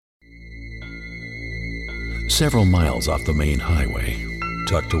Several miles off the main highway,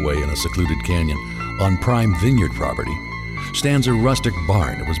 tucked away in a secluded canyon on prime vineyard property, stands a rustic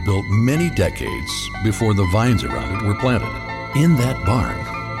barn that was built many decades before the vines around it were planted. In that barn,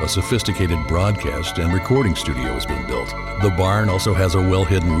 a sophisticated broadcast and recording studio has been built. The barn also has a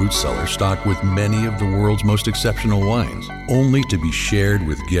well-hidden root cellar stocked with many of the world's most exceptional wines, only to be shared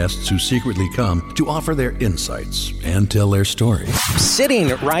with guests who secretly come to offer their insights and tell their stories. Sitting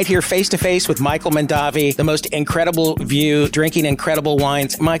right here face-to-face with Michael Mondavi, the most incredible view, drinking incredible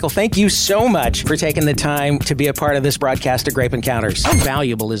wines. Michael, thank you so much for taking the time to be a part of this broadcast of Grape Encounters. How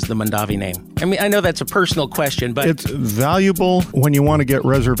valuable is the Mondavi name? I mean, I know that's a personal question, but... It's valuable when you want to get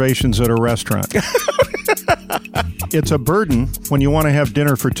reservations at a restaurant. It's a burden when you want to have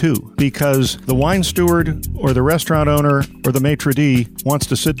dinner for two, because the wine steward or the restaurant owner or the maitre d' wants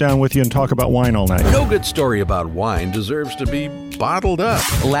to sit down with you and talk about wine all night. No good story about wine deserves to be bottled up.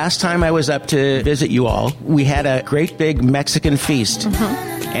 Last time I was up to visit you all, we had a great big Mexican feast.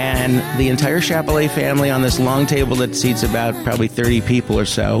 And the entire Chapelet family on this long table that seats about probably 30 people or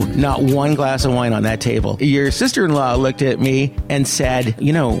so, not one glass of wine on that table. Your sister-in-law looked at me and said,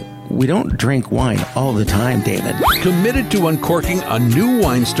 you know, we don't drink wine all the time, David. Committed to uncorking a new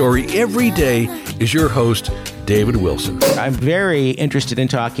wine story every day is your host, David Wilson. I'm very interested in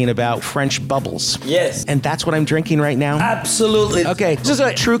talking about French bubbles. Yes. And that's what I'm drinking right now? Absolutely. Okay, this is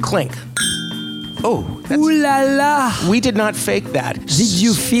a true clink. Oh, Ooh la la! We did not fake that. Did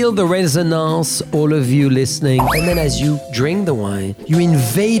you feel the resonance, all of you listening? And then as you drink the wine, you're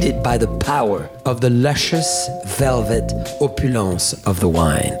invaded by the power of the luscious velvet opulence of the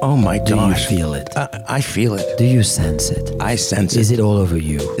wine. Oh my gosh. Do you feel it? I feel it. Do you sense it? I sense it. Is it all over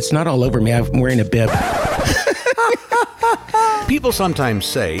you? It's not all over me. I'm wearing a bib. People sometimes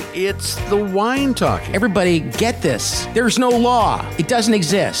say it's the wine talking. Everybody get this. There's no law. It doesn't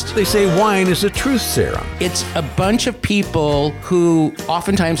exist. They say wine is a truth serum. It's a bunch of people who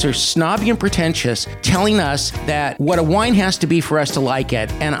oftentimes are snobby and pretentious telling us that what a wine has to be for us to like it.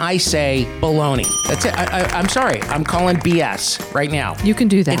 And I say baloney. That's it. I'm sorry. I'm calling BS right now. You can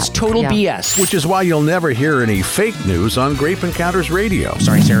do that. It's total BS. Which is why you'll never hear any fake news on Grape Encounters Radio.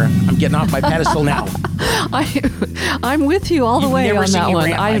 Sorry, Sarah. I'm getting off my pedestal now. I'm with you all the way on that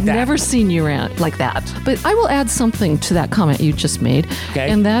one. I have never seen you rant like that. But I will add something to that comment you just made. Okay.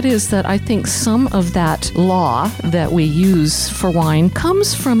 And that is that I think some of that law that we use for wine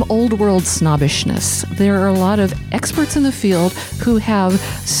comes from old world snobbishness. There are a lot of experts in the field who have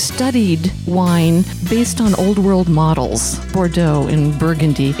studied wine based on old world models, Bordeaux and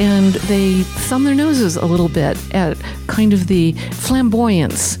Burgundy, and they thumb their noses a little bit at kind of the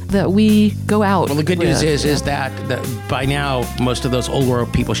flamboyance that we go out. Well, the good news is that by now, most of those old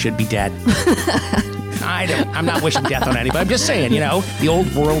world people should be dead. I'm not wishing death on anybody. I'm just saying, the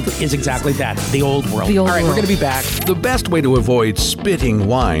old world is exactly that. The old world. All right, we're going to be back. The best way to avoid spitting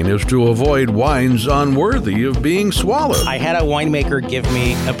wine is to avoid wines unworthy of being swallowed. I had a winemaker give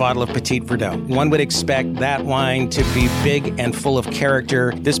me a bottle of Petit Verdot. One would expect that wine to be big and full of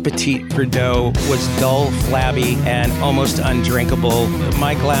character. This Petit Verdot was dull, flabby, and almost undrinkable.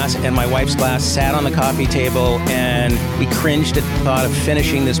 My glass and my wife's glass sat on the coffee table, and we cringed at the thought of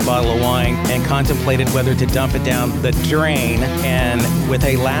finishing this bottle of wine and contemplated whether to dump it down the drain, and with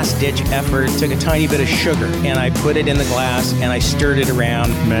a last-ditch effort, took a tiny bit of sugar, and I put it in the glass, and I stirred it around.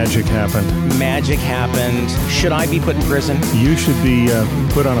 Magic happened. Magic happened. Should I be put in prison? You should be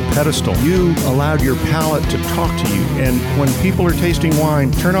put on a pedestal. You allowed your palate to talk to you, and when people are tasting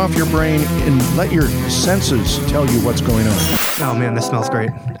wine, turn off your brain and let your senses tell you what's going on. Oh man, this smells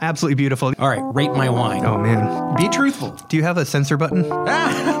great. Absolutely beautiful. All right, rate my wine. Oh man. Be truthful. Do you have a censor button?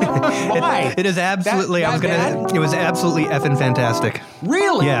 Why? It is absolutely, it was absolutely effing fantastic.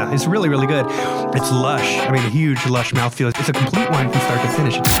 Really? Yeah, it's really, really good. It's lush. I mean, a huge, lush mouthfeel. It's a complete wine from start to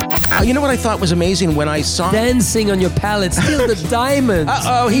finish. You know what I thought was amazing when I saw... Dancing on your palate, still the diamond.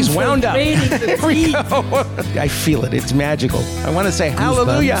 Uh-oh, he's wound up. Here we go. I feel it. It's magical. I want to say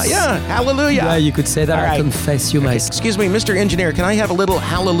hallelujah. Goosebumps. Yeah, hallelujah. Yeah, you could say that. All right. I confess you myself. Excuse me, Mr. Engineer, can I have a little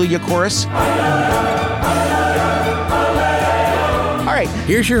hallelujah chorus? All right,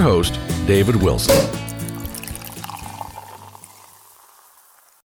 here's your host, David Wilson.